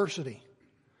in adversity.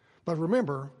 But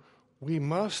remember, we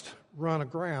must run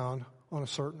aground on a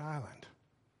certain island.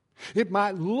 It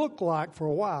might look like for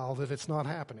a while that it's not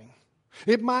happening.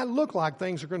 It might look like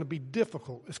things are going to be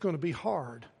difficult. It's going to be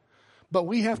hard. But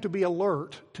we have to be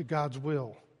alert to God's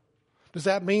will. Does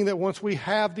that mean that once we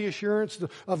have the assurance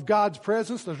of God's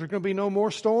presence, that there's going to be no more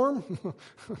storm?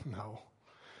 No,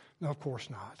 of course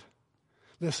not.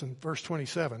 Listen, verse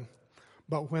 27.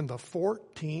 But when the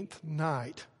 14th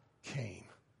night came,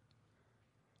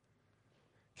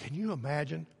 can you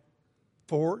imagine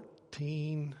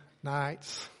 14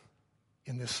 nights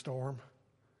in this storm?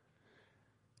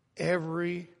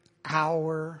 Every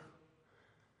hour,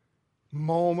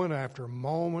 moment after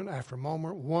moment after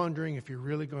moment, wondering if you're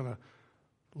really going to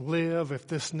live, if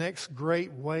this next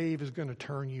great wave is going to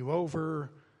turn you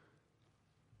over.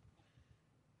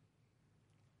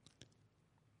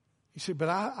 You see, but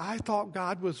I thought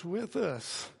God was with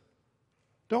us.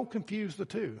 Don't confuse the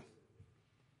two.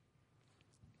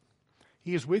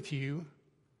 He is with you,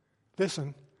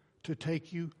 listen, to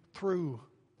take you through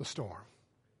the storm.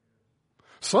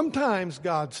 Sometimes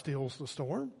God stills the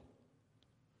storm.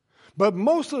 But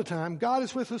most of the time, God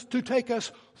is with us to take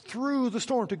us through the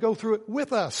storm, to go through it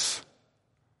with us,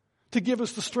 to give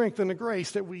us the strength and the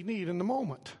grace that we need in the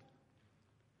moment.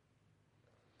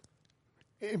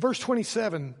 In verse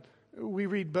 27, we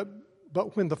read,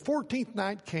 But when the 14th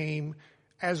night came,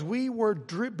 as we were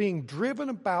being driven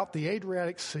about the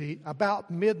Adriatic Sea,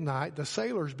 about midnight, the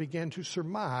sailors began to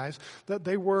surmise that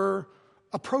they were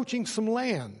approaching some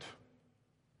land.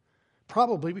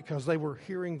 probably because they were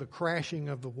hearing the crashing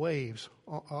of the waves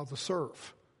of the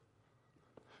surf.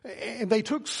 And they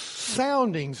took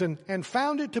soundings and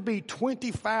found it to be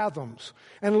 20 fathoms.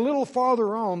 And a little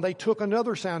farther on, they took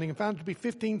another sounding and found it to be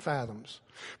 15 fathoms.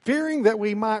 Fearing that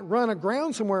we might run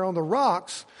aground somewhere on the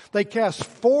rocks, they cast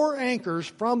 4 anchors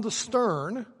from the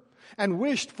stern and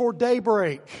wished for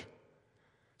daybreak.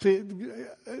 See,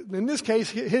 in this case,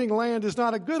 hitting land is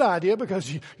not a good idea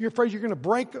because you're afraid you're going to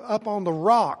break up on the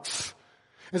rocks.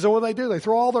 And so what they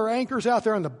throw all their anchors out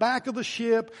there on the back of the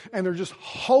ship, and they're just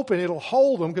hoping it'll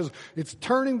hold them because it's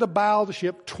turning the bow of the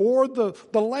ship toward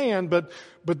the land, but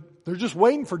they're just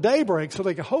waiting for daybreak so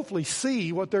they can hopefully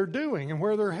see what they're doing and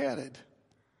where they're headed.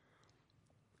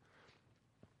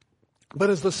 But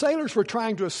as the sailors were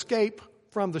trying to escape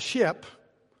from the ship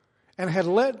and had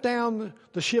let down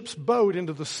the ship's boat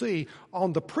into the sea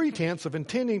on the pretense of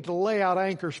intending to lay out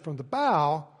anchors from the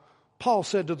bow, Paul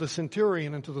said to the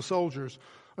centurion and to the soldiers,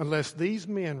 "Unless these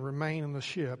men remain in the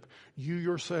ship, you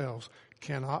yourselves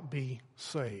cannot be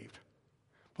saved."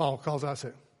 Paul calls out and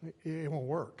said, it won't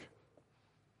work.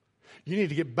 You need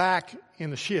to get back in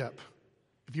the ship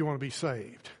if you want to be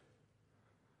saved.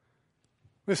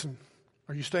 Listen,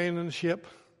 are you staying in the ship?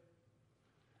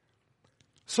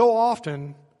 So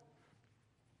often,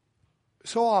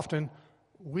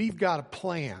 we've got a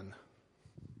plan.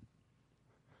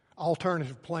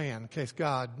 Alternative plan in case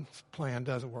God's plan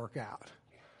doesn't work out.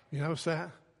 You notice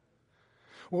that?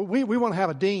 Well, we want to have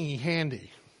a dinghy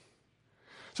handy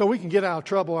so we can get out of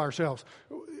trouble ourselves.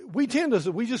 We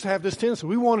just have this tendency.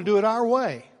 We want to do it our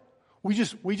way. We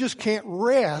just can't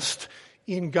rest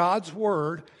in God's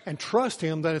word and trust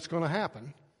Him that it's going to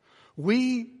happen.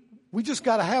 We just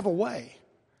got to have a way.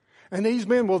 And these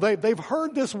men, well, they've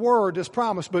heard this word, this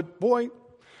promise, but boy,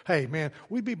 hey man,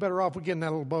 we'd be better off we get in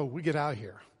that little boat. We get out of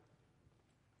here.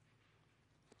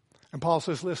 And Paul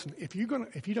says, listen, if you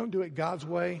don't do it God's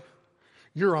way,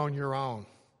 you're on your own.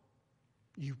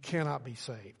 You cannot be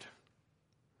saved.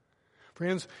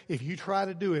 Friends, if you try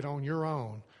to do it on your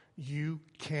own, you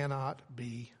cannot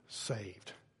be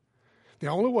saved. The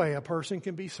only way a person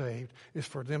can be saved is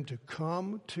for them to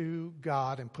come to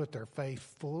God and put their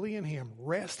faith fully in Him,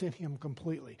 rest in Him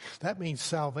completely. That means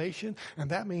salvation,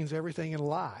 and that means everything in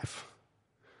life.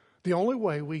 The only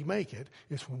way we make it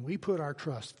is when we put our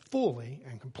trust fully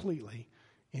and completely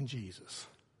in Jesus.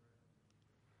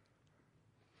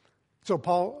 So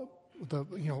Paul,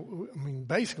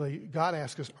 basically God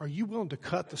asks us, are you willing to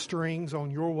cut the strings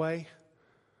on your way,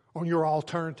 on your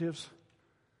alternatives?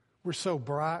 We're so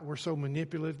bright, we're so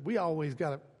manipulative, we always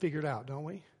got it figured out, don't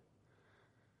we?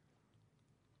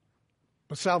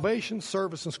 But salvation,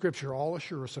 service, and Scripture all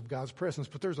assure us of God's presence,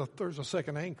 but there's a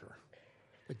second anchor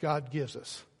that God gives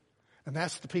us. And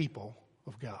that's the people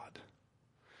of God.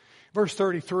 Verse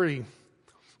 33,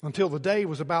 until the day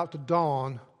was about to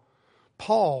dawn,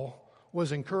 Paul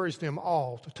was encouraging them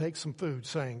all to take some food,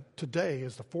 saying, today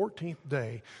is the 14th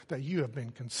day that you have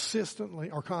been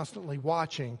constantly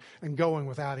watching and going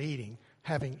without eating,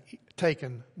 having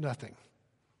taken nothing.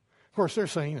 Of course, they're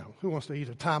saying, who wants to eat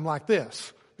at a time like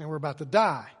this? And we're about to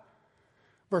die.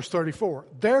 Verse 34,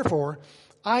 therefore,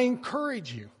 I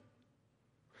encourage you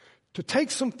to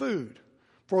take some food,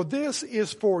 for this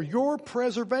is for your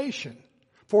preservation,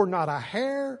 for not a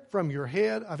hair from your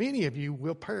head of any of you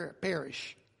will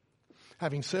perish.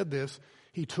 Having said this,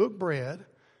 he took bread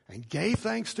and gave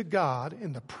thanks to God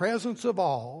in the presence of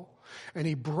all, and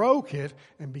he broke it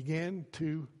and began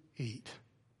to eat.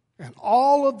 And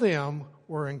all of them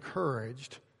were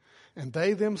encouraged, and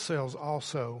they themselves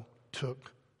also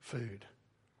took food.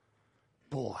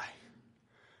 Boy,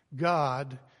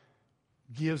 God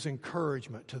gives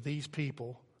encouragement to these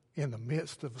people in the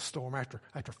midst of a storm. After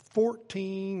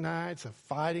 14 nights of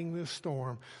fighting this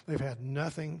storm, they've had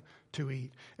nothing to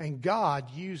eat. And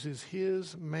God uses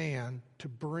His man to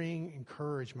bring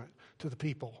encouragement to the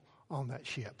people on that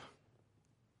ship.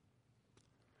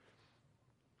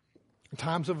 In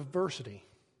times of adversity,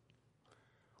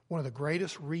 one of the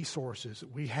greatest resources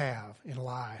that we have in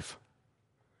life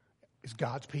is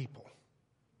God's people.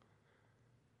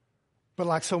 But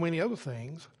like so many other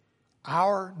things,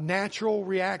 our natural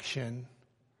reaction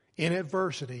in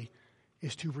adversity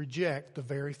is to reject the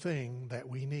very thing that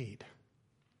we need.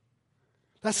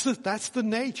 That's the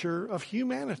nature of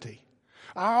humanity.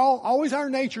 Always our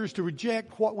nature is to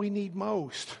reject what we need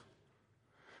most.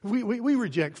 We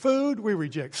reject food, we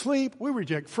reject sleep, we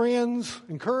reject friends,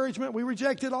 encouragement, we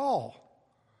reject it all.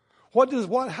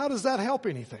 How does that help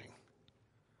anything?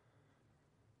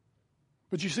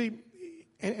 But you see,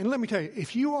 and let me tell you,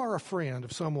 if you are a friend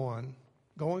of someone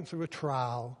going through a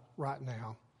trial right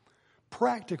now,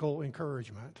 practical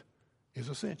encouragement is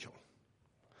essential.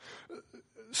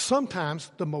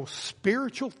 Sometimes the most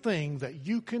spiritual thing that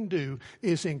you can do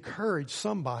is encourage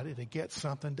somebody to get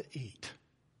something to eat,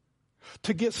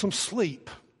 to get some sleep.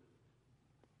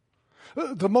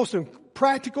 The most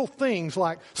practical things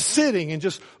like sitting and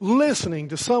just listening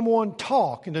to someone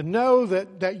talk and to know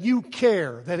that you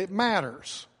care, that it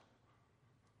matters,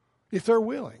 if they're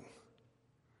willing.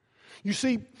 You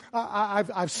see,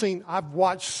 I've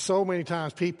watched so many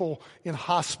times people in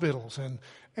hospitals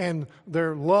and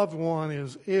their loved one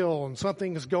is ill and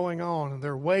something is going on and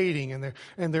they're waiting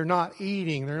and they're not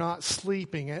eating, they're not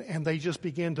sleeping, and they just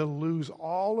begin to lose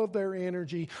all of their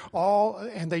energy,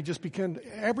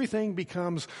 everything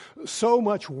becomes so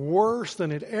much worse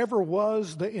than it ever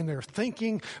was in their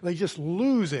thinking. They just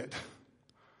lose it.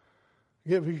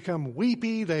 They become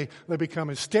weepy, they become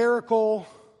hysterical.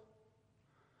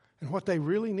 And what they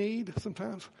really need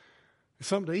sometimes is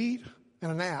something to eat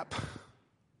and a nap.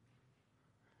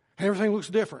 And everything looks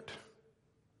different.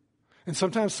 And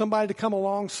sometimes somebody to come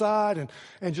alongside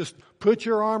and just put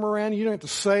your arm around you. You don't have to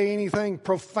say anything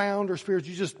profound or spiritual.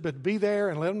 You just be there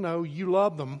and let them know you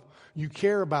love them. You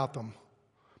care about them.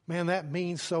 Man, that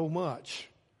means so much.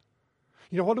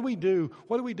 You know, what do we do?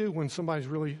 What do we do when somebody's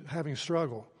really having a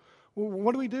struggle?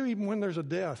 What do we do even when there's a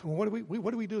death? What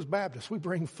do we do as Baptists? We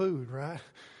bring food, right?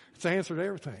 It's the answer to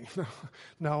everything.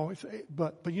 No,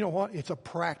 but you know what? It's a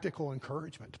practical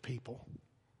encouragement to people.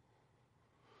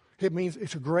 It means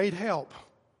it's a great help,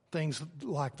 things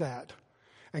like that.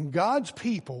 And God's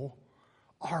people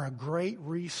are a great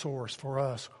resource for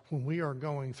us when we are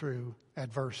going through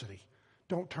adversity.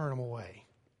 Don't turn them away.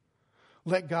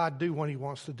 Let God do what He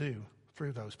wants to do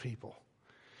through those people.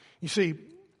 You see,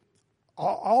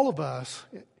 all of us,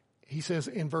 he says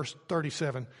in verse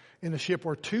 37, in the ship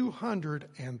were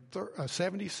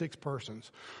 276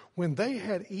 persons. When they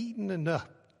had eaten enough,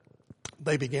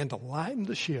 they began to lighten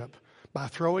the ship by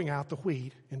throwing out the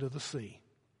wheat into the sea.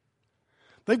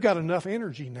 They've got enough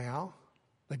energy now.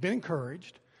 They've been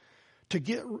encouraged to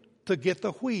get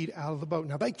the wheat out of the boat.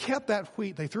 Now, they kept that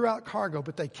wheat. They threw out cargo,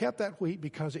 but they kept that wheat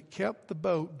because it kept the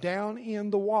boat down in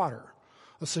the water,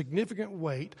 a significant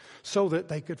weight, so that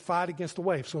they could fight against the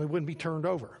waves, so they wouldn't be turned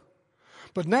over.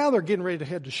 But now they're getting ready to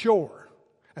head to shore.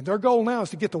 And their goal now is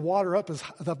to get the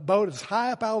boat as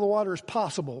high up out of the water as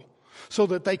possible so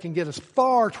that they can get as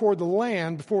far toward the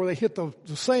land before they hit the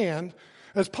sand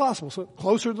as possible. So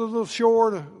closer to the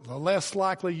shore, the less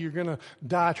likely you're going to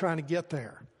die trying to get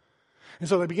there. And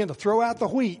so they begin to throw out the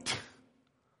wheat.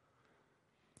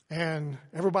 And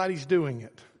everybody's doing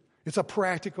it. It's a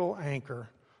practical anchor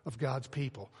of God's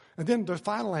people. And then the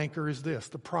final anchor is this,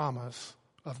 the promise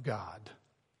of God.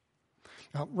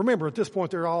 Now, remember, at this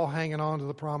point, they're all hanging on to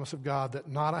the promise of God that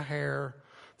not a hair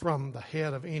from the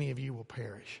head of any of you will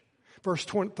perish. Verse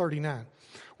 39,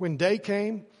 when day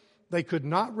came, they could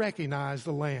not recognize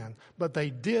the land, but they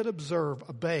did observe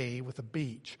a bay with a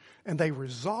beach, and they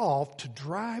resolved to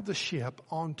drive the ship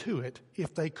onto it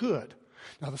if they could.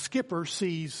 Now, the skipper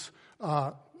sees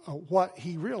what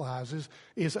he realizes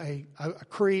is a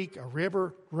creek, a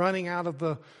river running out of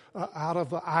the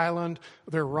island.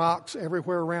 There are rocks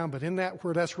everywhere around, but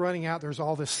where that's running out, there's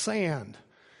all this sand.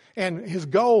 And his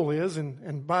goal is,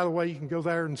 and by the way, you can go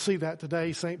there and see that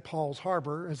today, St. Paul's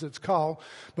Harbor, as it's called,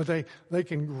 but they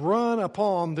can run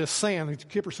upon this sand. The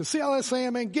skipper says, see all that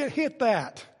sand, man? Hit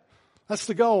that. That's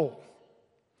the goal.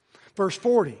 Verse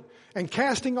 40. And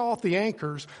casting off the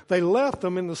anchors, they left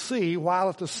them in the sea, while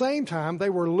at the same time they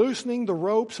were loosening the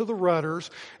ropes of the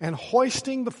rudders and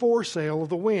hoisting the foresail of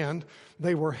the wind.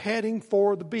 They were heading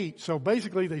for the beach. So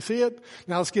basically they see it.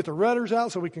 Now let's get the rudders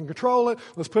out so we can control it.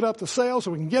 Let's put up the sail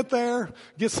so we can get there,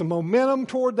 get some momentum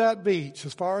toward that beach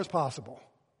as far as possible.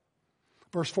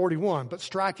 Verse 41, but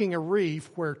striking a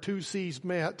reef where two seas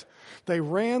met, they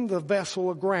ran the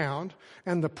vessel aground,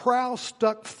 and the prow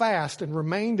stuck fast and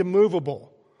remained immovable.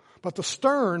 But the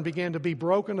stern began to be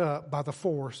broken up by the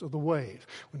force of the wave.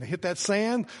 When they hit that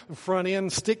sand, the front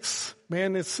end sticks.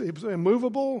 Man, it's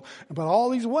immovable. But all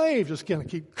these waves just going to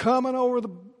keep coming over the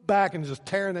back and just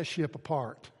tearing that ship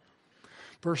apart.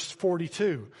 Verse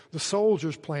 42, the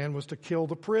soldiers' plan was to kill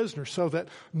the prisoners so that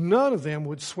none of them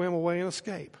would swim away and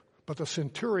escape. But the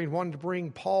centurion wanted to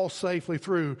bring Paul safely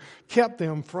through, kept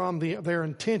them from their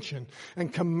intention,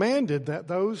 and commanded that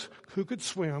those who could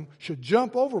swim should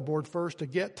jump overboard first to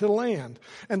get to land,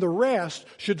 and the rest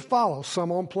should follow,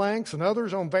 some on planks and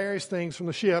others on various things from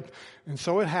the ship. And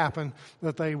so it happened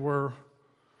that they were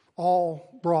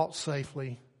all brought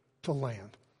safely to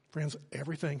land. Friends,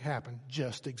 everything happened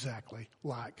just exactly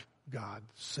like God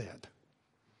said.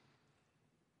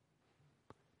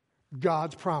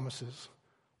 God's promises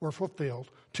were fulfilled.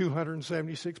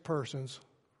 276 persons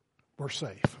were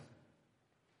safe.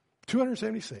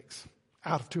 276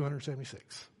 out of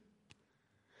 276.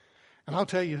 And I'll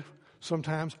tell you,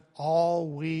 sometimes all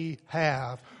we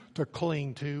have to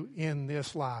cling to in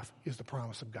this life is the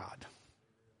promise of God.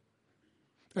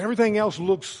 Everything else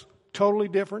looks totally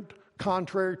different,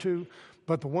 contrary to,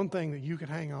 but the one thing that you can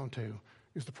hang on to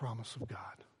is the promise of God.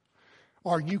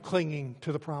 Are you clinging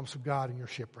to the promise of God in your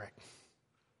shipwreck?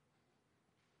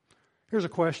 Here's a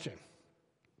question.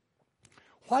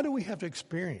 Why do we have to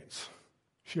experience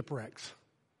shipwrecks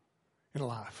in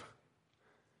life?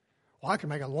 Well, I can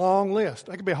make a long list.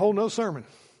 That could be a whole nother sermon.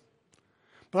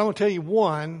 But I'm going to tell you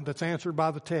one that's answered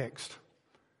by the text.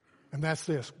 And that's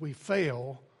this. We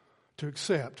fail to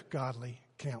accept godly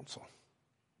counsel.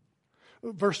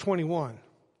 Verse 21.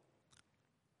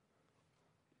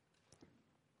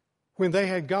 When they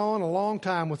had gone a long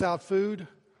time without food,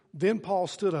 then Paul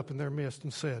stood up in their midst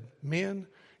and said, Men,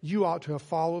 you ought to have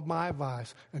followed my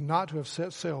advice and not to have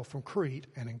set sail from Crete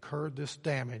and incurred this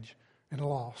damage and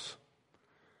loss.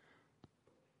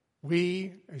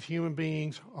 We, as human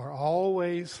beings, are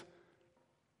always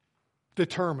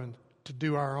determined to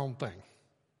do our own thing,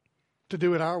 to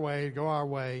do it our way, to go our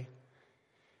way.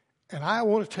 And I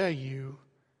want to tell you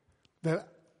that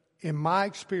in my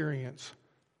experience,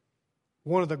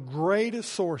 one of the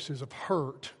greatest sources of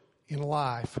hurt in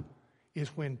life is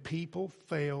when people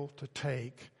fail to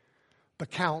take the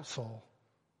counsel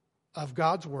of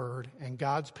God's Word and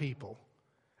God's people,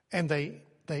 and they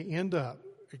end up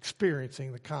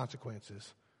experiencing the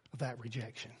consequences of that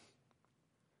rejection.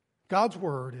 God's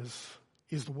Word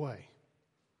is the way.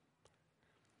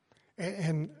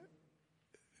 And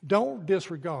don't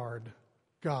disregard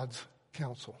God's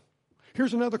counsel.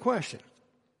 Here's another question.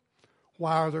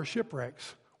 Why are there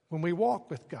shipwrecks when we walk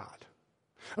with God?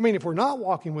 I mean, if we're not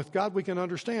walking with God, we can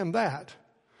understand that.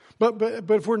 But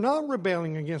if we're not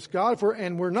rebelling against God,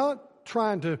 we're not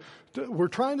trying to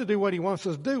do what He wants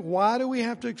us to do, why do we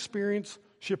have to experience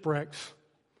shipwrecks?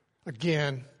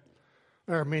 Again,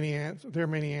 there are many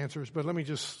answers, but let me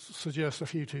just suggest a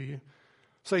few to you.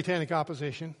 Satanic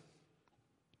opposition.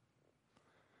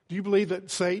 Do you believe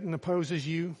that Satan opposes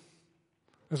you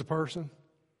as a person?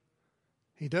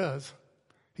 He does.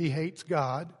 He hates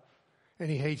God, and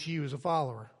he hates you as a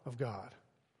follower of God.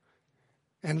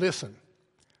 And listen,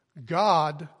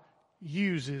 God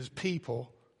uses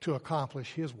people to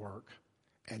accomplish His work,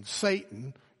 and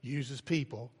Satan uses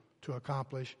people to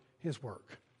accomplish his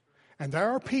work. And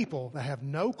there are people that have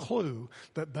no clue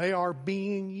that they are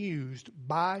being used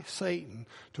by Satan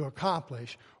to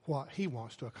accomplish what he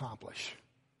wants to accomplish.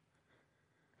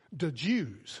 The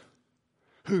Jews,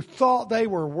 who thought they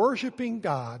were worshiping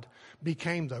God,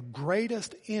 became the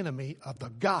greatest enemy of the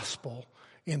gospel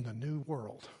in the New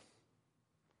World.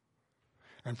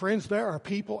 And friends, there are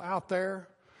people out there,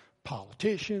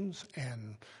 politicians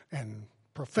and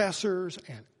professors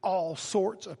and all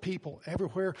sorts of people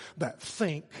everywhere that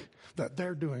think that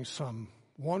they're doing some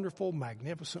wonderful,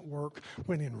 magnificent work,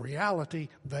 when in reality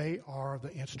they are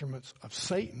the instruments of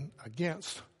Satan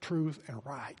against truth and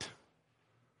right.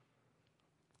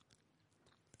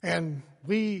 And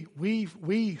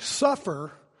we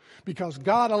suffer because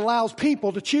God allows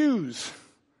people to choose.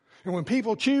 And when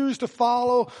people choose to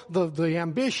follow the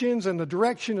ambitions and the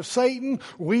direction of Satan,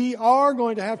 we are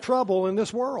going to have trouble in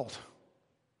this world.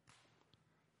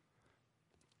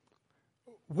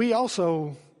 We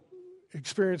also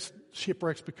experience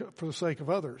shipwrecks for the sake of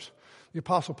others. The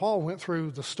Apostle Paul went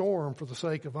through the storm for the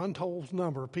sake of untold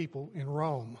number of people in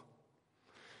Rome.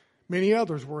 Many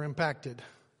others were impacted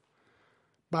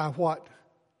by what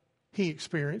he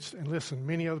experienced. And listen,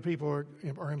 many other people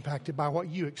are impacted by what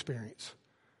you experience.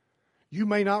 You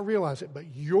may not realize it,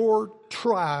 but your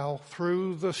trial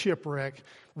through the shipwreck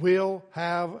will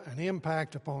have an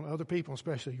impact upon other people,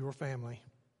 especially your family.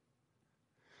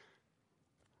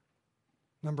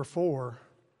 Number 4,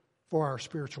 for our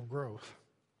spiritual growth.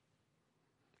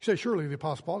 You say, surely the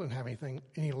Apostle Paul didn't have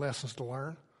any lessons to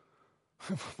learn.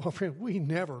 Well, friend, we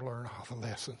never learn all the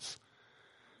lessons.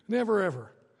 Never,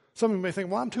 ever. Some of you may think,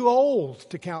 well, I'm too old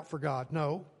to count for God.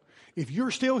 No. If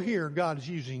you're still here, God is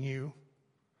using you.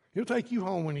 He'll take you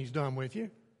home when He's done with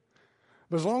you.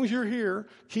 But as long as you're here,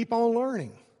 keep on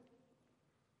learning.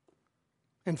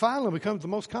 And finally becomes the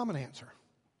most common answer.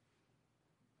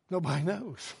 Nobody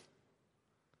knows.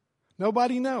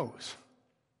 Nobody knows.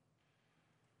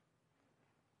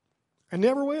 And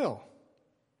never will.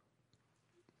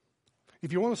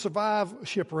 If you want to survive a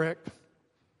shipwreck,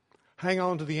 hang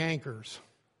on to the anchors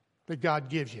that God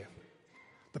gives you.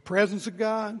 The presence of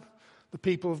God, the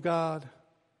people of God,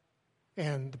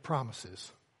 and the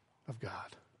promises of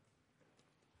God.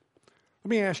 Let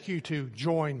me ask you to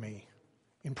join me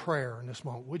in prayer in this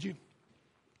moment, would you?